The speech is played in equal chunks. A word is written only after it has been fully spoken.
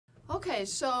Okay,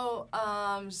 so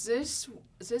this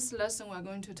lesson we're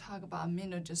going to talk about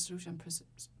mineral dissolution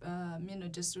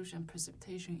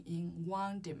precipitation in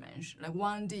one dimension, like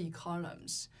 1D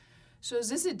columns. So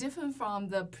this is different from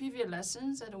the previous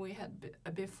lessons that we had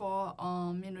before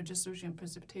on mineral dissolution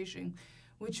precipitation,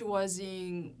 which was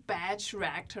in batch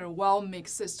reactor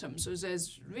well-mixed system. So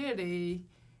there's really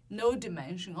no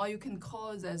dimension, or you can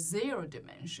call it a zero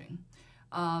dimension.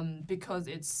 Because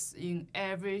it's in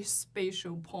every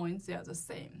spatial point, they are the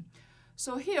same.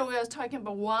 So here we are talking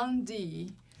about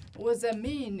 1D. What that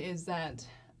means is that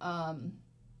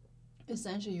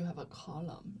essentially you have a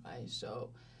column, right?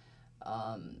 So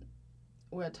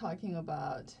we're talking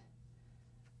about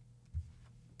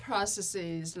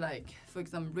processes like, for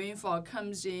example, rainfall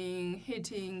comes in,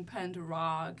 hitting plant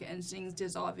rock, and things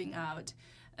dissolving out.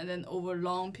 And then over a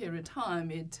long period of time,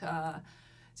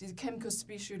 these chemical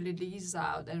species release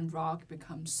out and rock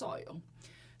becomes soil.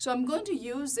 So I'm going to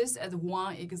use this as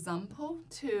one example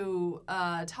to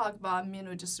talk about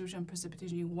mineral dissolution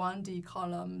precipitation in 1D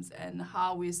columns and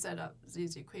how we set up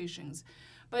these equations.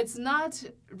 But it's not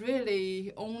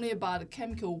really only about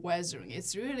chemical weathering.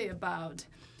 It's really about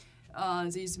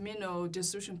these mineral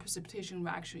dissolution precipitation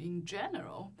reaction in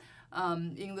general.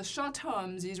 In the short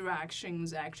term, these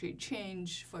reactions actually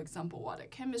change, for example, water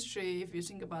chemistry. If you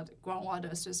think about the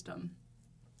groundwater system,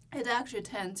 it actually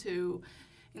tends to,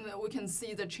 we can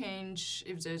see the change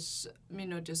if this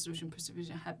mineral dissolution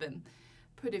precipitation happen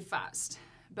pretty fast.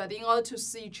 But in order to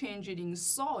see change in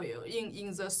soil,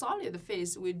 in the solid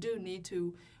phase, we do need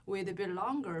to wait a bit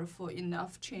longer for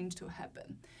enough change to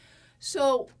happen.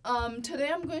 So today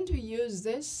I'm going to use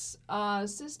this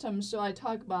system. So I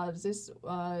talk about this,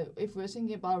 if we're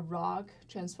thinking about rock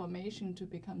transformation to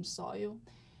become soil,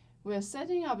 we're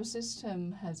setting up a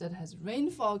system that has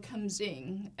rainfall comes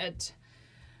in at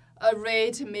a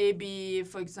rate maybe,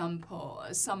 for example,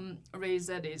 some rate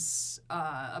that is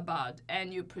about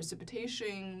annual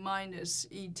precipitation minus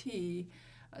ET,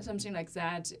 something like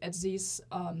that at this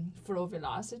flow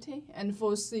velocity. And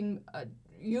for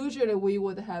usually we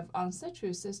would have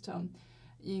unsaturated system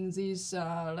in this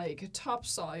like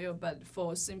topsoil, but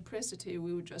for simplicity,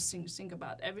 we would just think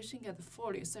about everything at the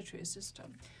fully saturated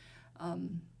system.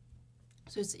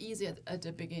 So it's easy at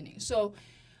the beginning. So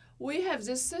we have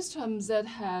this system that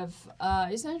have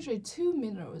essentially two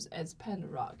minerals as pent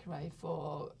rock, right?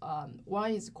 For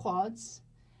one is quartz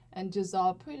and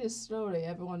dissolve pretty slowly.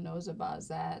 Everyone knows about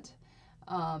that.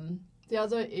 The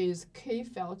other is K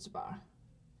feldspar,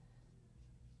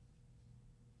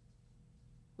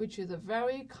 which is a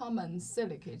very common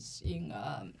silicate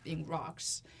in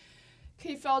rocks.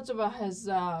 K feldspar has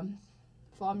a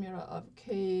formula of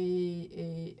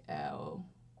KALSI,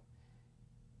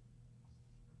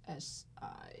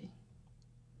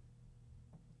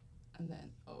 and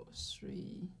then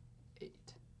O38.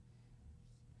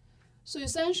 So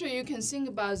essentially, you can think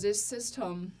about this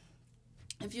system.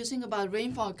 If you think about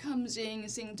rainfall comes in,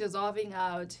 things dissolving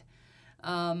out,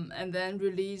 and then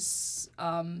release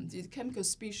these chemical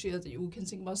species, you can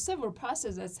think about several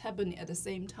processes that's happening at the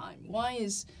same time. One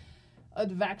is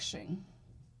advection,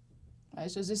 right?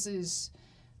 So this is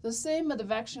the same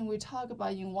advection we talk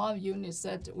about in one unit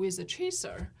that with a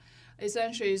chaser.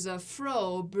 Essentially, the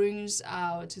flow brings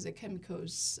out the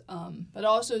chemicals, but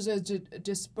also the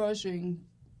dispersion,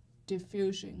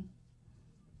 diffusion.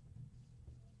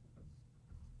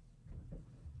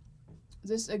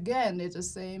 This, again, is the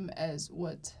same as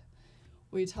what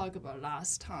we talked about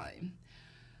last time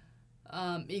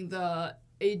in the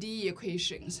AD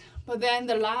equations. But then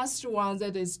the last one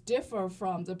that is different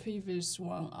from the previous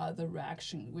one are the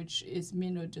reaction, which is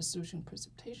mineral dissolution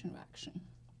precipitation reaction.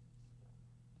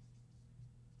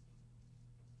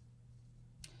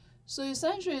 So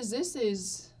essentially, this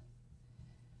is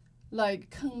like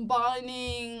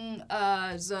combining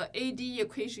the AD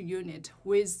equation unit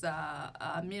with the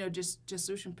mineral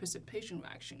dissolution precipitation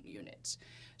reaction unit.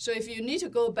 So if you need to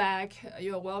go back,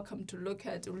 you're welcome to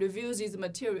review this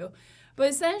material. But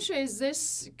essentially,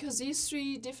 because these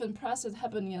three different processes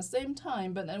happening at the same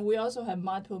time, but then we also have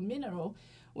multiple mineral,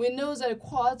 we know that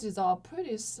quartz dissolve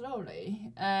pretty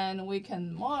slowly, and we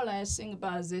can more or less think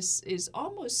about this is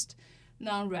almost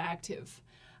non-reactive.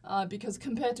 Because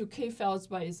compared to K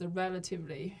feldspar, it's a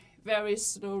relatively very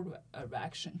slow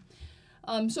reaction.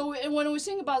 So when we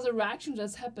think about the reaction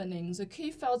that's happening, the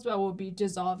K feldspar will be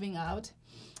dissolving out.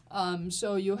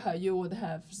 So you would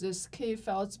have this K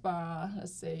feldspar,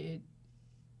 let's say,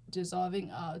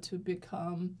 dissolving out to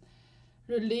become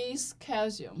release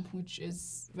calcium, which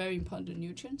is very important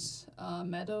nutrients,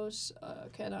 metals,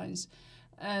 cations,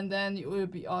 and then it will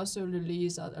be also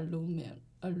release out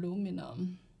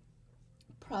aluminum.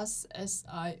 plus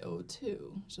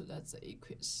SiO2. So that's the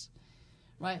aqueous,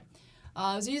 right?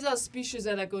 These are species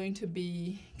that are going to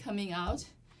be coming out.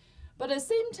 But at the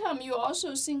same time, you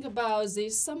also think about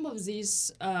some of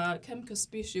these chemical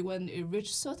species, when it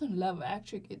reach certain level,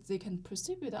 actually they can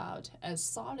precipitate out as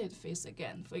solid phase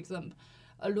again. For example,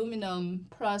 aluminum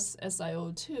plus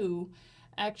SiO2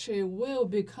 actually will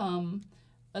become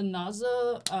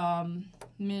another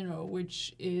mineral,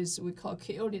 which is we call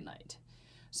kaolinite.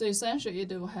 So essentially,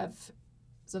 it will have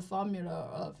the formula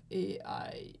of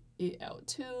AiAl2,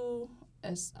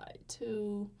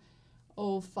 Si2,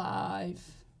 O5,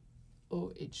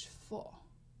 OH4.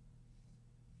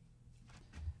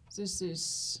 This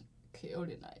is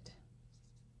kaolinite.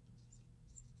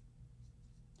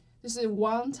 This is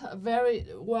one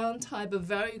type of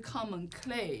very common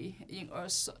clay in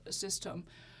Earth system.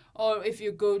 Or if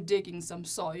you go digging some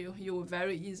soil, you will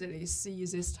very easily see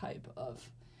this type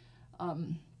of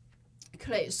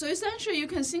clay. So essentially, you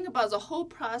can think about the whole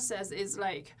process is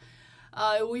like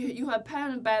you have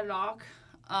parent bedrock.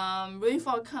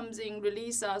 Rainfall comes in,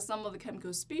 release some of the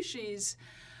chemical species,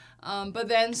 but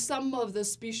then some of the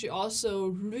species also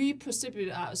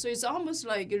re-precipitate out. So it's almost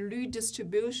like a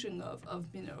redistribution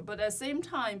of mineral. But at the same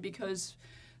time, because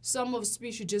some of the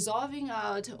species dissolving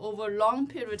out over a long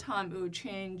period of time, it will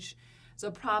change the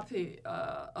property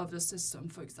of the system.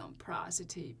 For example,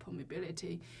 porosity,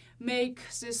 permeability, make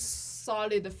this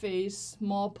solid phase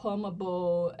more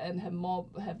permeable and have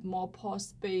more pore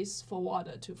space for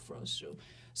water to flow through.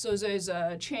 So there's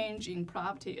a change in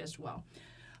property as well,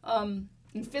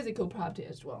 in physical property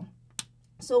as well.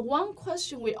 So one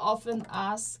question we often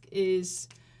ask is,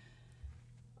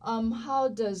 how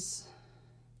does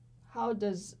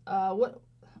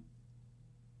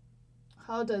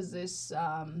this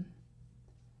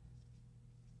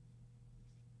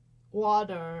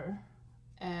water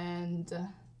and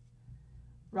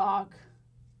rock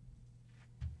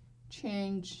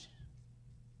change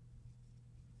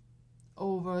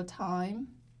over time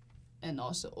and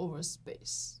also over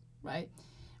space, right?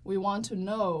 We want to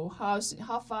know how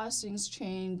fast things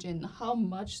change and how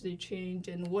much they change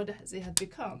and what they have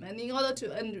become. And in order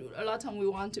to, and a lot of time we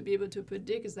want to be able to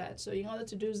predict that. So in order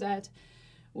to do that,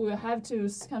 we will have to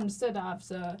kind of set up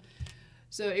the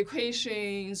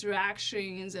equations,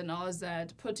 reactions, and all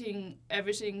that, putting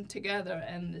everything together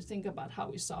and think about how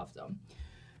we solve them.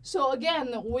 So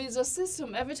again, with the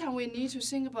system, every time we need to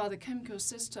think about the chemical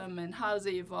system and how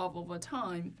they evolve over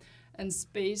time and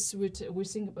space, we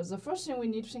think about, the first thing we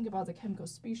need to think about the chemical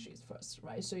species first,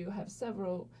 right? So you have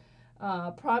several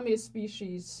primary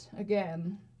species.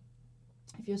 Again,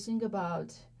 if you think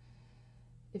about,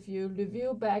 if you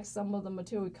review back some of the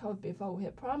material we covered before, we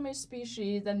have primary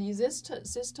species. Then in this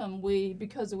system,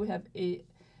 because we have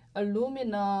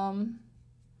aluminum,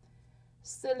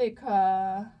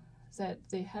 silica, that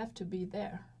they have to be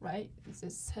there, right?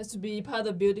 This has to be part of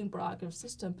the building block of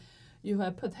system. You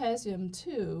have potassium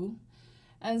too,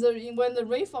 and when the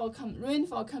rainfall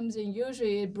comes in,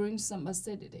 usually it brings some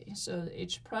acidity. So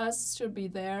H plus should be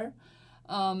there.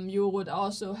 You would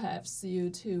also have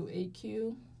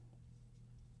CO2AQ.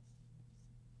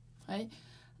 Right?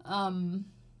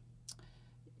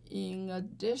 In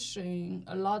addition,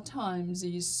 a lot of times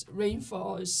these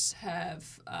rainfalls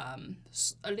have a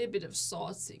little bit of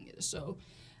salts in it. So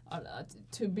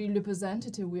to be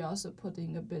representative, we also put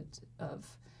in a bit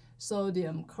of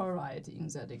sodium chloride in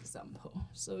that example.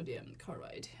 Sodium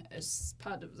chloride as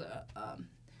part of the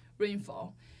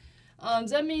rainfall.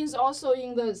 That means also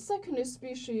in the secondary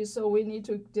species, so we need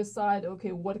to decide,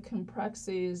 okay, what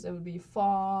complexes will be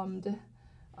formed,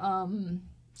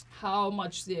 how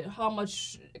much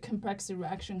complex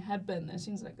reaction happened and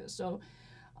things like this. So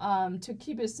to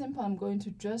keep it simple, I'm going to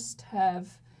just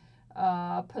have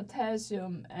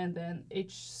potassium and then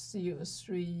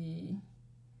HCO3AQ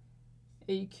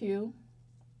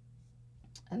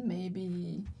and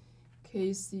maybe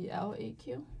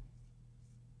KClAQ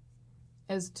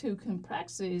as two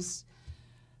complexes.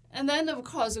 And then, of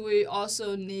course, we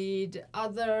also need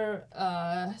other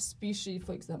species,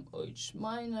 for example, OH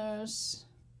minus.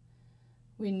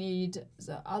 We need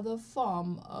the other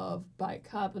form of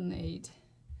bicarbonate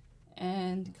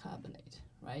and carbonate,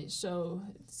 right? So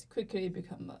it's quickly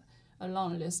become a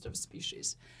long list of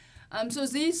species.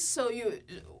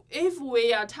 If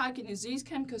we are targeting these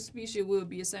chemical species, we'll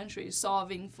be essentially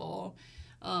solving for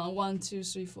 1, 2,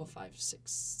 3, 4, 5,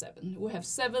 6, 7. We have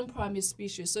 7 primary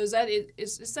species. So that it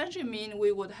essentially mean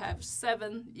we would have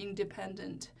 7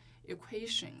 independent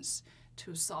equations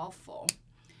to solve for.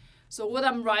 So what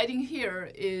I'm writing here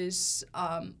is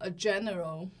a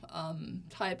general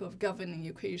type of governing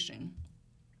equation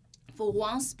for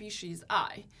one species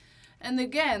I. And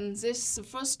again, this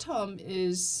first term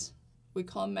is we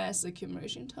call mass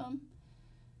accumulation term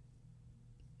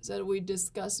that we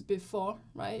discussed before,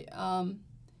 right?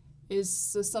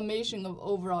 Is the summation of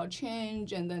overall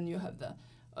change, and then you have the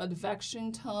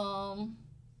advection term,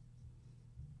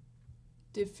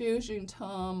 diffusion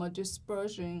term, or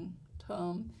dispersion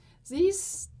term.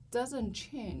 These doesn't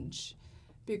change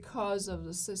because of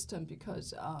the system,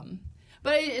 because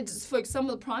but it's, for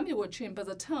example, the parameter would change, but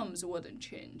the terms wouldn't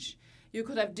change. You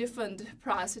could have different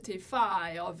porosity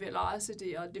phi or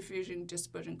velocity or diffusion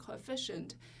dispersion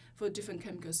coefficient for different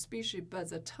chemical species, but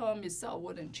the term itself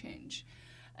wouldn't change.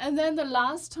 And then the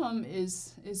last term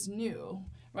is new,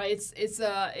 right? It's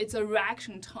a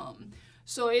reaction term.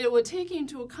 So it will take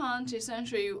into account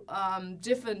essentially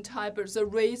different types, the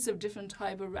rates of different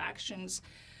type of reactions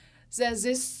that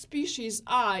this species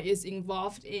I is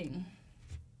involved in.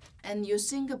 And you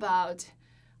think about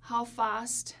how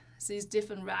fast these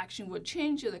different reactions will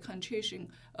change the concentration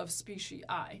of species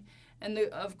I. And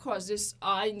of course, this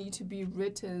I need to be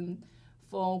written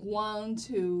for 1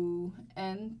 to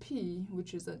NP,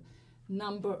 which is a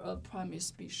number of primary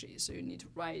species. So you need to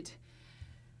write,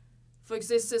 for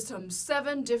this system,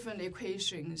 7 different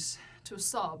equations to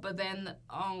solve. But then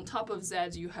on top of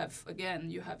that, you have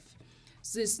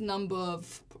this number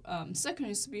of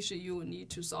secondary species you will need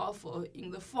to solve for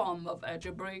in the form of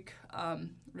algebraic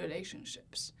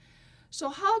relationships. So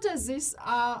how does this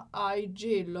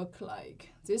Rij look like?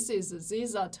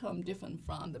 These are terms different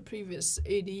from the previous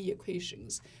ADE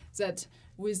equations that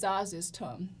without this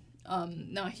term.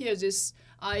 Now here this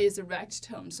I is a rect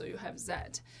term, so you have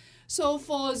that. So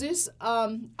for this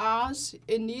R's,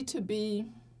 it need to be,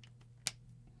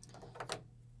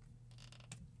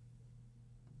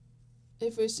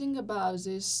 if we think about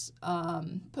this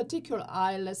particular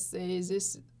I, let's say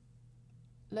this,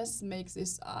 let's make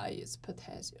this I is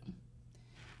potassium,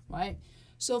 right?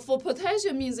 So for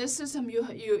potassium means this system,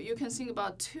 you can think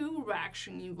about 2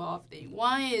 reactions involved in.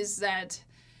 One is that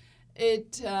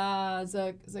it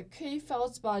the K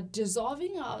feldspar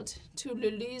dissolving out to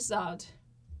release out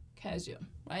calcium,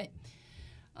 right?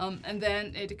 And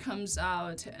then it comes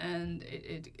out and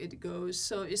it goes.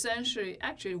 So essentially,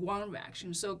 actually one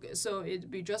reaction. So it'd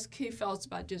be just K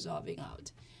feldspar dissolving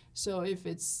out. So if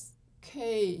it's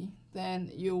K,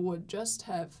 then you would just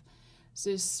have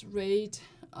this rate,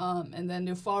 and then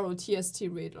you follow TST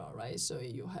rate law, right? So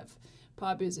you have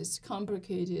probably this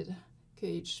complicated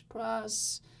KH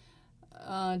plus,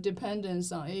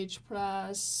 dependence on H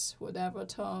plus, whatever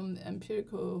term,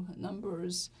 empirical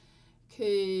numbers,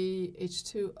 K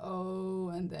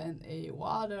H2O, and then A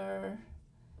water,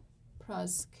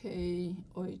 plus K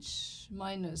OH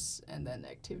minus, and then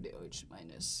activity OH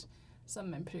minus,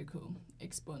 some empirical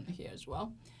exponent here as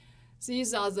well.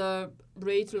 These are the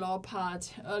rate law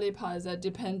part, early part that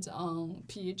depends on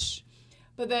pH.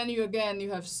 But then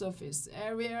you have surface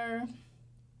area,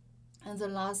 and the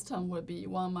last term will be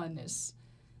 1 minus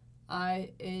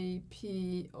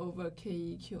IAP over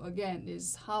KEQ. Again,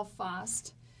 is how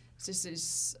fast this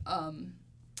is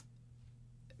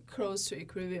close to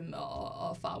equilibrium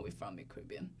or far away from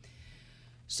equilibrium.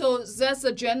 So that's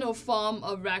the general form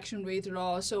of reaction rate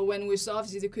law. So when we solve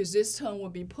this equation, this term will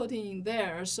be put in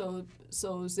there. So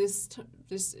this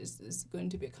is going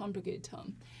to be a complicated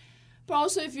term. But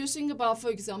also if you think about, for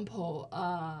example,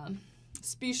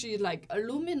 species like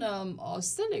aluminum or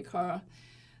silica,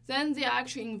 then they're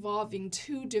actually involving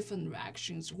 2 different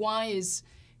reactions. One is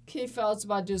K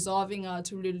feldspar dissolving out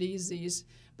to release these,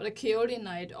 but the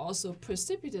kaolinite also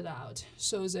precipitated out.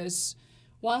 So there's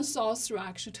one source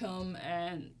reaction term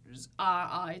and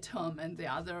Ri term, and the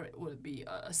other would be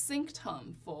a sink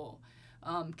term for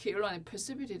kaolinite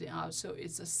precipitated out. So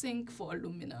it's a sink for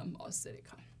aluminum or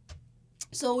silica.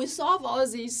 So we solve all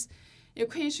these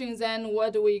equations, then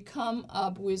what we come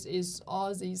up with is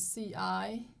all these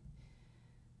Ci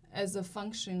as a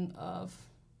function of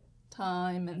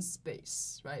time and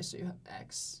space, right? So you have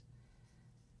X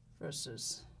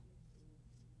versus.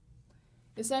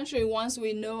 Essentially, once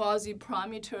we know all the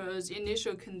parameters,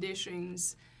 initial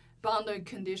conditions, boundary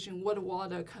condition, what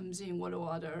water comes in, what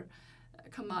water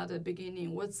come out at the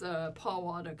beginning, what's the pore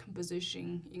water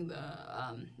composition in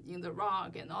the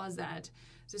rock, and all that,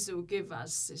 this will give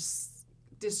us this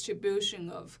distribution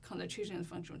of concentration and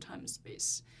functional time and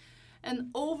space.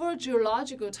 And over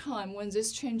geological time, when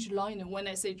this change long enough, when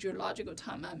I say geological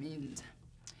time, I mean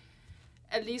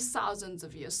at least thousands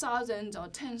of years, thousands or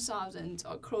 10,000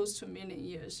 or close to a million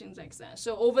years, things like that.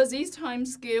 So over this time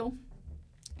scale,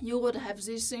 you would have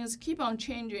these things keep on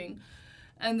changing,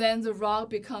 and then the rock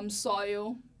becomes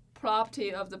soil.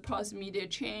 Property of the porous media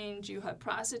change. You have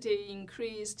porosity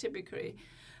increase typically.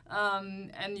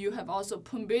 And you have also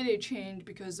permeability change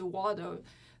because the water,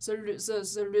 so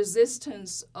the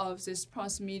resistance of this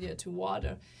porous media to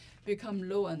water become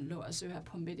lower and lower, so you have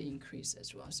permeability increase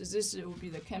as well. So this will be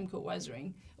the chemical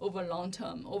weathering over long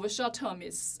term. Over short term,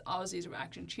 it's all these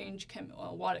reaction change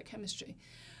water chemistry.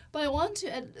 But I want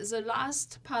to, at the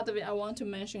last part of it, I want to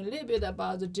mention a little bit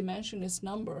about the dimensionless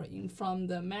number from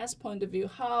the mass point of view,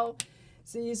 how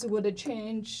these would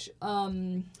change,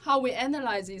 how we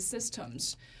analyze these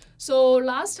systems. So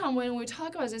last time when we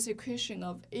talked about this equation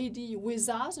of AD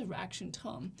without the reaction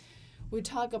term, we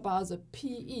talk about the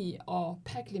PE, or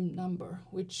Pecklin number,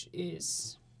 which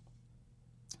is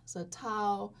the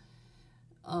tau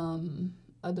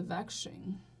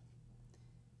advection.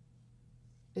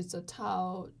 It's a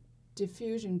tau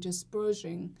diffusion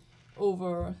dispersion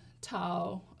over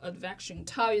tau advection.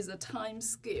 Tau is the time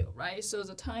scale, right? So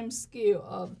the time scale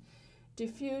of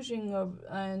diffusion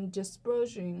and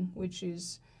dispersion, which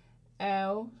is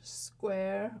L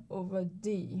square over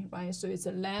D, right? So it's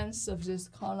the length of this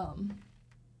column.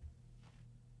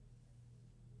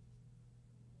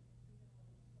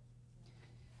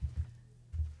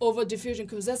 Over diffusion,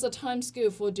 because that's the time scale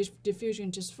for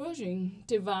diffusion dispersion,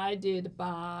 divided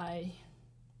by,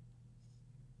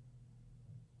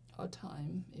 or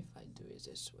time, if I do it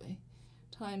this way,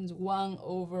 times 1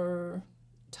 over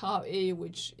tau A,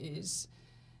 which is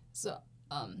the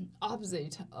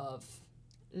opposite of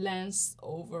length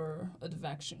over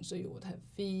advection. So you would have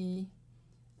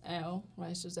VL,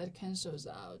 right? So that cancels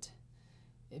out.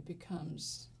 It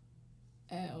becomes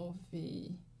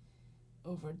LV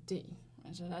over D.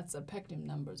 Right? So that's the Pecklin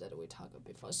number that we talked about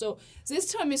before. So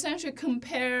this term essentially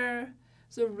compare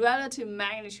the relative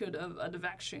magnitude of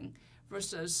advection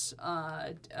versus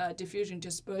diffusion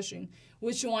dispersion,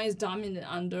 which one is dominant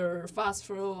under fast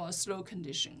flow or slow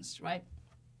conditions, right?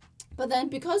 But then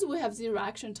because we have the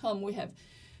reaction term, we have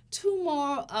two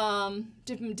more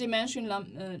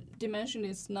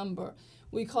dimensionless number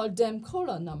we call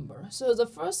Dam-Kohler number. So the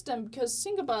first term, because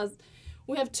think about,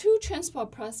 we have two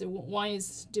transport processes. One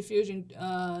is diffusion,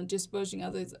 dispersion,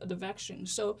 other is advection.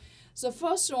 So the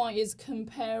first one is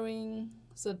comparing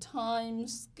the time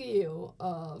scale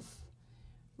of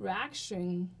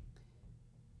reaction,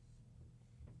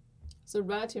 the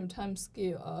relative time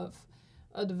scale of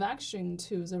advection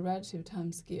to the relative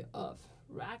time scale of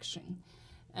reaction.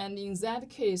 And in that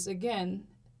case, again,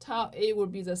 tau A will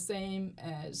be the same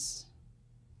as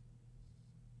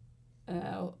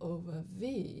L over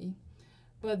V,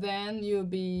 but then you'll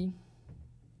be,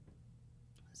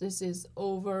 this is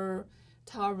over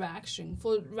tau reaction.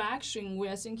 For reaction, we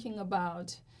are thinking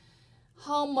about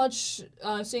how much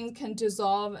things can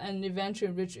dissolve and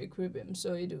eventually reach equilibrium.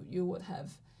 So you would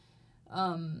have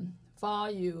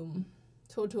volume,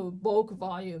 total bulk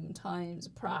volume times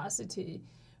porosity,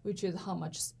 which is how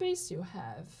much space you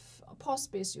have, pore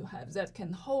space you have that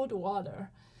can hold water.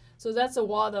 So that's the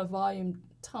water volume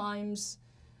times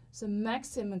the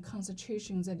maximum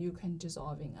concentration that you can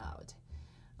dissolving out,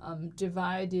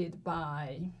 divided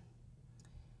by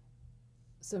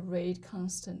the rate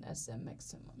constant as the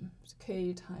maximum,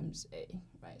 K times A,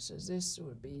 right? So this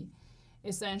would be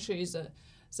essentially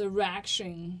the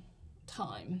reaction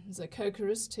time, the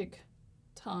characteristic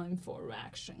time for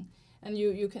reaction. And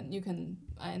you can,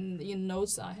 and in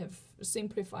notes I have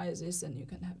simplified this, and you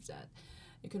can have that.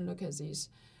 You can look at these.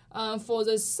 For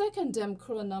the second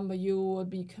Dam-Kohler number, you will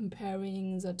be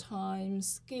comparing the time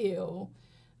scale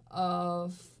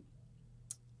of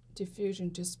diffusion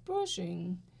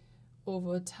dispersion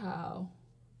over tau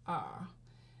R.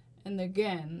 And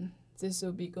again, this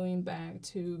will be going back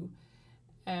to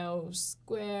L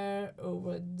squared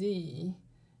over D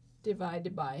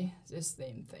divided by the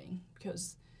same thing,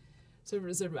 because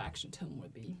the reaction term will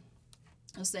be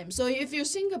the same. So if you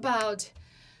think about,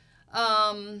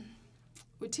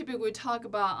 we typically talk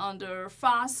about under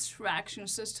fast reaction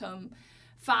system,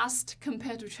 fast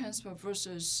compared to transport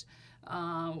versus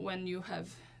when you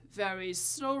have very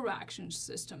slow reaction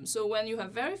system. So when you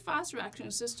have very fast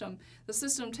reaction system, the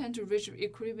system tend to reach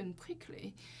equilibrium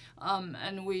quickly, and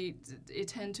it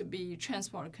tend to be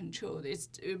transport controlled. It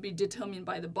will be determined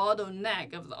by the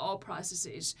bottleneck of all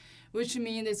processes, which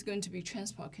means it's going to be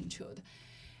transport controlled.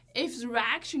 If the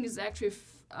reaction is actually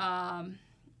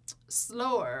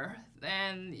slower,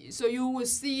 then so you will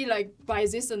see, like by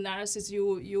this analysis,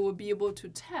 you will be able to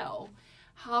tell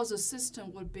how the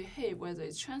system will behave, whether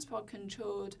it's transport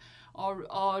controlled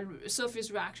or surface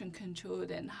reaction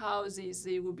controlled, and how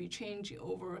they will be changing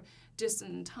over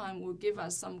distant time will give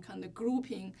us some kind of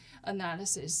grouping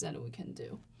analysis that we can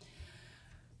do.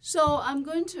 So I'm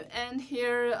going to end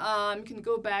here. You can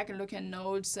go back and look at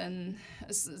notes, and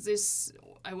this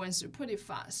I went through pretty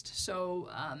fast. So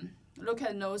look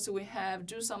at notes we have,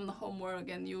 do some homework,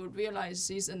 and you will realize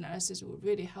this analysis will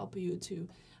really help you to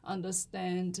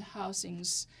understand how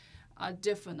things are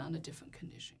different under different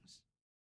conditions.